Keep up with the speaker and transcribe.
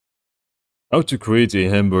How to create a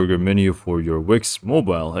hamburger menu for your Wix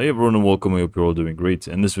Mobile. Hey everyone and welcome, I hope you're all doing great.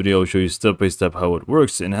 In this video I'll show you step by step how it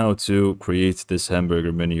works and how to create this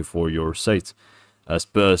hamburger menu for your site.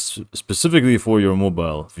 Specifically for your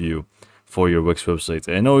mobile view for your Wix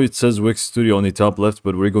website. I know it says Wix Studio on the top left,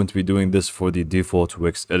 but we're going to be doing this for the default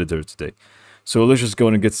Wix editor today. So let's just go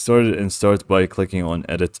and get started and start by clicking on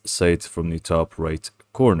Edit Site from the top right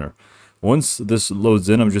corner. Once this loads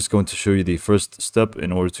in, I'm just going to show you the first step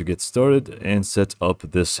in order to get started and set up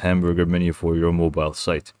this hamburger menu for your mobile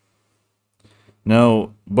site.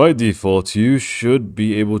 Now, by default, you should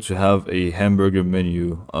be able to have a hamburger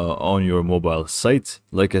menu on your mobile site,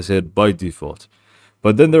 like I said, by default.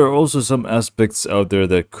 But then there are also some aspects out there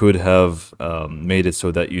that could have made it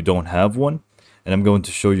so that you don't have one. And I'm going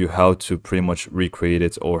to show you how to pretty much recreate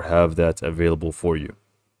it or have that available for you.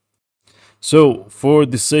 So, for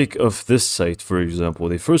the sake of this site, for example,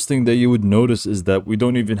 the first thing that you would notice is that we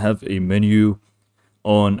don't even have a menu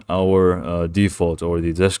on our default or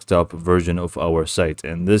the desktop version of our site.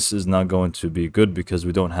 And this is not going to be good because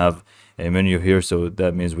we don't have a menu here. So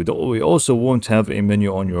that means we also won't have a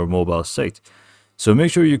menu on your mobile site. So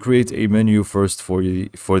make sure you create a menu first for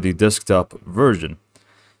the desktop version.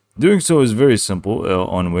 Doing so is very simple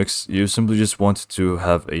on Wix. You simply just want to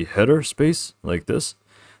have a header space like this.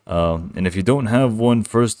 And if you don't have one,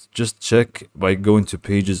 first just check by going to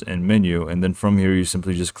pages and menu, and then from here you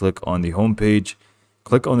simply just click on the home page,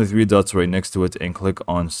 click on the three dots right next to it and click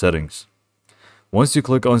on settings. Once you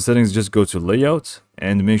click on settings, just go to layout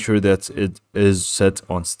and make sure that it is set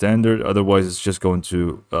on standard, otherwise it's just going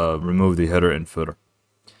to remove the header and footer.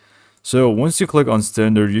 So once you click on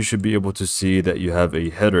standard, you should be able to see that you have a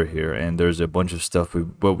header here and there's a bunch of stuff,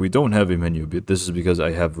 but we don't have a menu. But this is because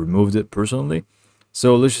I have removed it personally.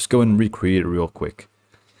 So let's just go and recreate it real quick.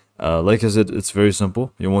 Like I said, it's very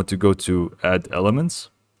simple. You want to go to Add Elements.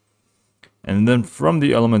 And then from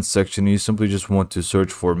the Elements section, you simply just want to search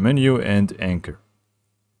for Menu and Anchor.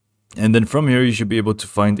 And then from here, you should be able to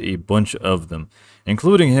find a bunch of them,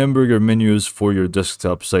 including hamburger menus for your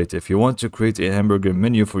desktop site. If you want to create a hamburger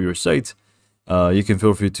menu for your site, you can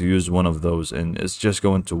feel free to use one of those, and it's just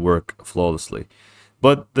going to work flawlessly.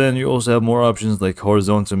 But then you also have more options like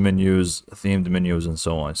horizontal menus, themed menus, and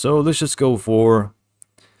so on. So let's just go for,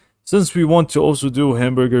 since we want to also do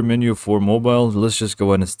hamburger menu for mobile, let's just go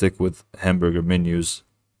ahead and stick with hamburger menus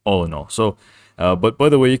all in all. So, but by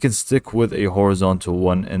the way, you can stick with a horizontal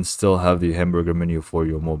one and still have the hamburger menu for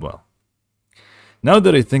your mobile. Now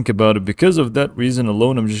that I think about it, because of that reason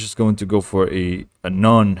alone, I'm just going to go for a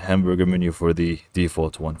non-hamburger menu for the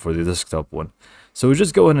default one, for the desktop one. So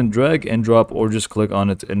just go ahead and drag and drop or just click on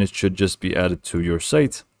it and it should just be added to your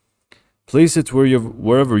site. Place it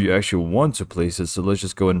wherever you actually want to place it. So let's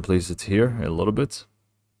just go ahead and place it here a little bit.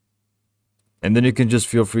 And then you can just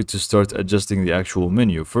feel free to start adjusting the actual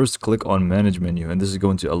menu. First, click on Manage Menu, and this is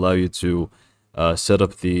going to allow you to set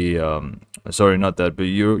up the, sorry, not that, but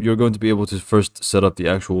you're going to be able to first set up the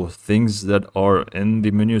actual things that are in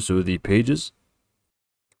the menu, so the pages.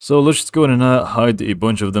 So let's just go ahead and hide a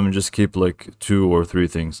bunch of them and just keep like 2 or 3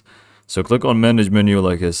 things. So click on Manage Menu,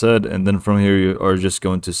 like I said, and then from here you are just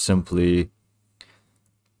going to simply,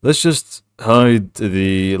 let's just hide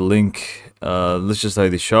the link, let's just hide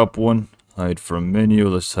the shop one, hide from menu,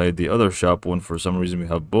 let's hide the other shop one. For some reason we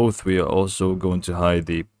have both. We are also going to hide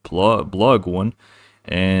the blog one,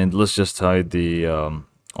 and let's just hide the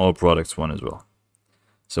all products one as well.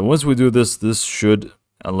 So once we do this, this should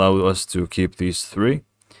allow us to keep these 3.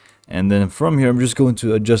 And then from here, I'm just going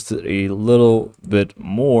to adjust it a little bit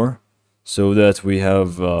more so that we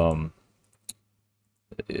have,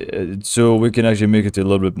 so we can actually make it a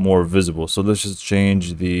little bit more visible. So let's just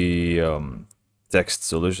change the text.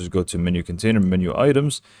 So let's just go to menu container, menu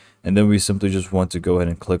items, and then we simply just want to go ahead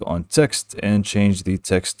and click on text and change the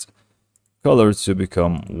text color to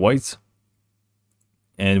become white.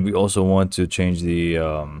 And we also want to change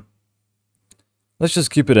the, let's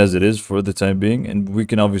just keep it as it is for the time being, and we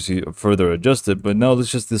can obviously further adjust it. But now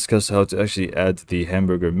let's just discuss how to actually add the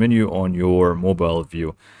hamburger menu on your mobile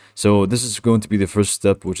view. So this is going to be the first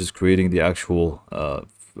step, which is creating the actual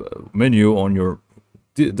menu on your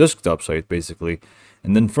desktop site, basically.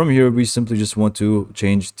 And then from here, we simply just want to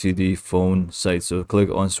change to the phone site. So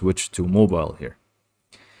click on Switch to Mobile here.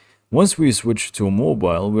 Once we switch to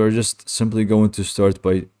mobile, we're just simply going to start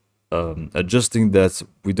by adjusting that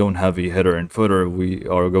we don't have a header and footer. We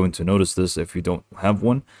are going to notice this if you don't have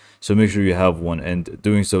one, so make sure you have one. And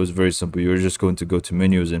doing so is very simple. You're just going to go to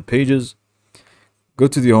menus and pages, go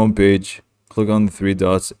to the home page, click on the 3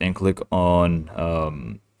 dots and click on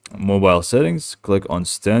mobile settings, click on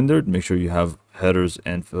standard, make sure you have headers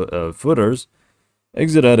and footers,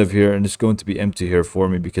 Exit out of here, and it's going to be empty here for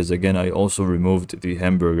me because again I also removed the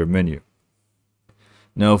hamburger menu.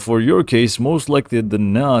 Now for your case, most likely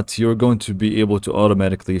than not, you're going to be able to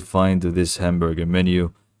automatically find this hamburger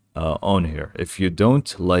menu on here. If you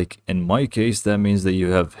don't, like in my case, that means that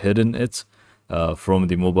you have hidden it from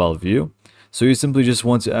the mobile view. So you simply just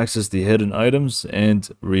want to access the hidden items and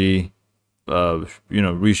re-show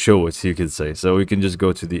it, you could say. So we can just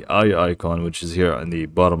go to the eye icon, which is here on the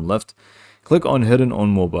bottom left, click on hidden on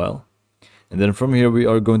mobile, and then from here we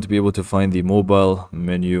are going to be able to find the mobile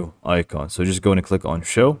menu icon. So just go and click on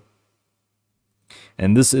show,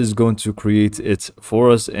 and this is going to create it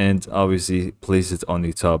for us and obviously place it on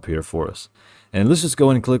the top here for us. And let's just go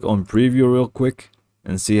and click on preview real quick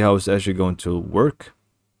and see how it's actually going to work.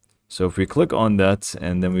 So if we click on that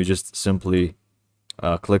and then we just simply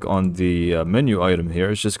click on the menu item here,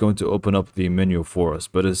 it's just going to open up the menu for us,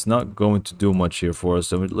 but it's not going to do much here for us.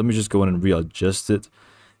 So let me just go in and readjust it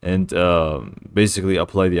and basically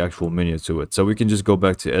apply the actual menu to it. So we can just go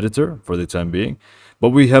back to editor for the time being, but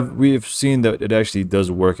we've seen that it actually does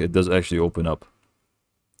work. It does actually open up.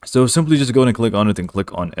 So simply just go in and click on it and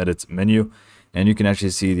click on edit menu, and you can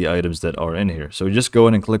actually see the items that are in here. So just go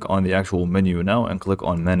in and click on the actual menu now and click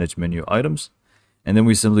on manage menu items. And then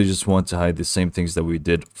we simply just want to hide the same things that we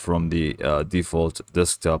did from the default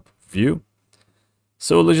desktop view.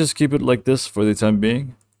 So let's just keep it like this for the time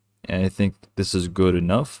being. And I think this is good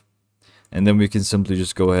enough. And then we can simply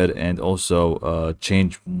just go ahead and also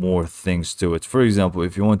change more things to it. For example,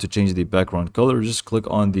 if you want to change the background color, just click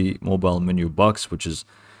on the mobile menu box, which is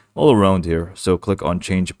all around here. So click on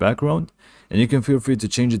change background, and you can feel free to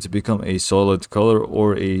change it to become a solid color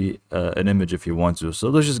or an image if you want to. So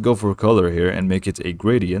let's just go for color here and make it a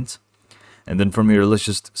gradient. And then from here, let's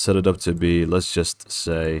just set it up to be, let's just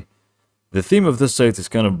say, the theme of this site is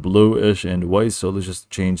kind of bluish and white. So let's just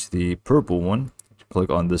change the purple one. Click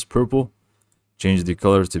on this purple, change the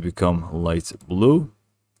color to become light blue.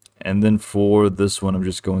 And then for this one, I'm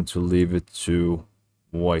just going to leave it to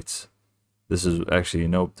white. This is actually,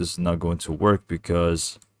 nope, this is not going to work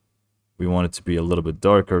because we want it to be a little bit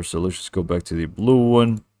darker. So let's just go back to the blue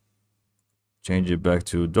one, change it back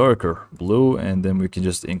to darker blue, and then we can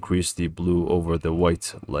just increase the blue over the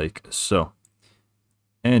white like so.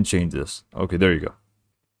 And change this. Okay, there you go.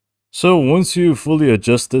 So once you fully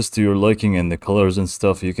adjust this to your liking and the colors and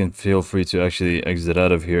stuff, you can feel free to actually exit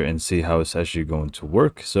out of here and see how it's actually going to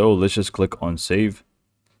work. So let's just click on save.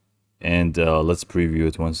 And let's preview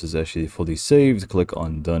it once it's actually fully saved. Click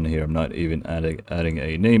on done here. I'm not even adding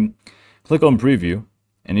a name. Click on preview,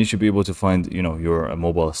 and you should be able to find, your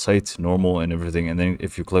mobile site, normal and everything. And then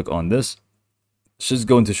if you click on this, it's just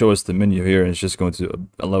going to show us the menu here, and it's just going to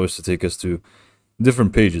allow us to take us to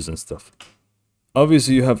different pages and stuff.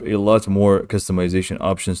 Obviously, you have a lot more customization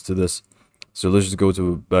options to this. So let's just go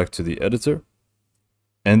back to the editor.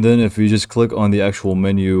 And then if we just click on the actual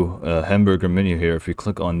menu, hamburger menu here, if we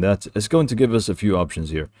click on that, it's going to give us a few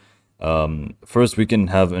options here. First, we can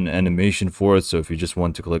have an animation for it. So if you just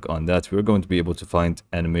want to click on that, we're going to be able to find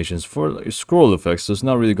animations for scroll effects. So it's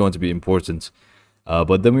not really going to be important.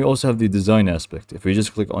 But then we also have the design aspect. If we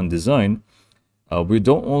just click on design, we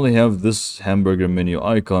don't only have this hamburger menu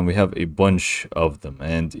icon, we have a bunch of them.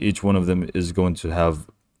 And each one of them is going to have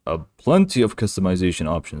plenty of customization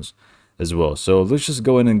options as well. So let's just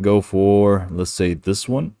go in and go for, let's say this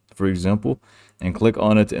one, for example, and click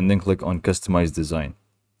on it and then click on customize design.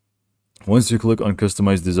 Once you click on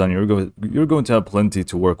customize design, you're going to have plenty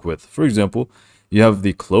to work with. For example, you have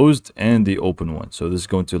the closed and the open one. So this is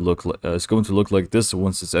going to look like this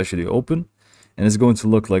once it's actually open, and it's going to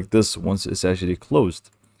look like this once it's actually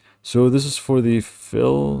closed. So this is for the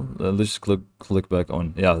fill. Let's just click back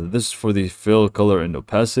on. Yeah, this is for the fill, color, and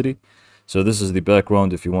opacity. So this is the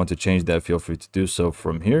background. If you want to change that, feel free to do so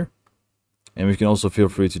from here. And we can also feel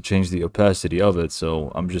free to change the opacity of it.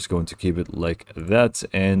 So I'm just going to keep it like that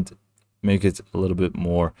and make it a little bit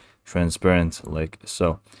more transparent like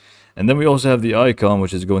so. And then we also have the icon,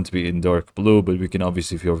 which is going to be in dark blue, but we can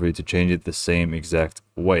obviously feel free to change it the same exact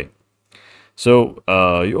way. So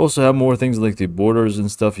you also have more things like the borders and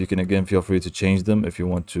stuff. You can again feel free to change them if you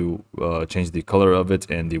want to change the color of it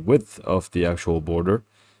and the width of the actual border.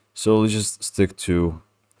 So let's just stick to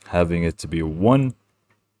having it to be 1.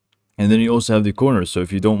 And then you also have the corners. So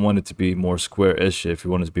if you don't want it to be more square-ish, if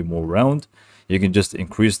you want it to be more round, you can just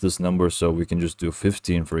increase this number. So we can just do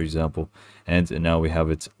 15, for example. And now we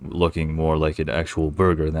have it looking more like an actual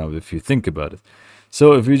burger now, if you think about it.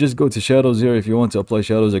 So if we just go to shadows here, if you want to apply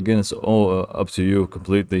shadows, again, it's all up to you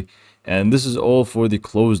completely. And this is all for the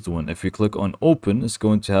closed one. If you click on open, it's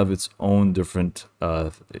going to have its own different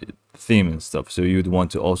theme and stuff. So you'd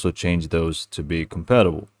want to also change those to be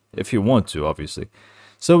compatible if you want to, obviously.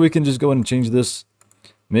 So we can just go ahead and change this,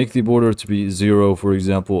 make the border to be 0, for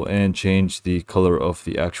example, and change the color of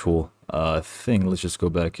the actual thing. Let's just go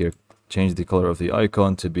back here, change the color of the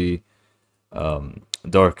icon to be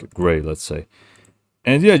dark gray, let's say.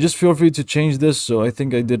 And yeah, just feel free to change this. So I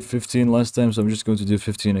think I did 15 last time, so I'm just going to do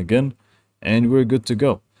 15 again, and we're good to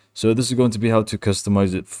go. So this is going to be how to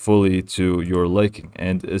customize it fully to your liking,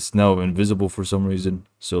 and it's now invisible for some reason.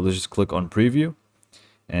 So let's just click on preview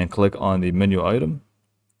and click on the menu item,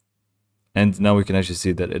 and now we can actually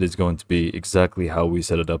see that it is going to be exactly how we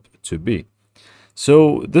set it up to be.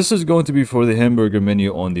 So this is going to be for the hamburger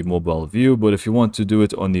menu on the mobile view, but if you want to do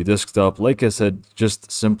it on the desktop, like I said,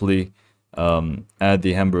 just simply add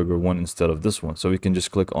the hamburger one instead of this one. So we can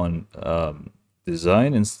just click on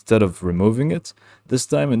design instead of removing it this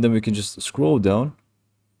time, and then we can just scroll down.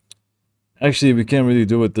 Actually, we can't really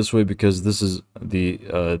do it this way because this is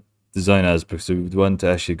the design aspect, so we want to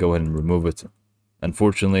actually go ahead and remove it,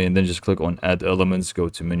 unfortunately, and then just click on add elements, go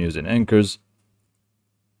to menus and anchors,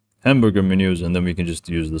 hamburger menus, and then we can just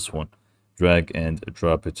use this one, drag and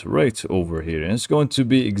drop it right over here, and it's going to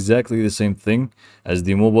be exactly the same thing as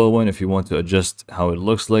the mobile one. If you want to adjust how it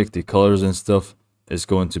looks like, the colors and stuff, it's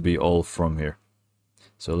going to be all from here.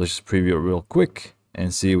 So let's just preview it real quick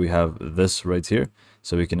and see we have this right here,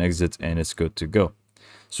 so we can exit and it's good to go.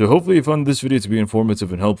 So hopefully you found this video to be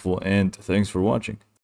informative and helpful, and thanks for watching.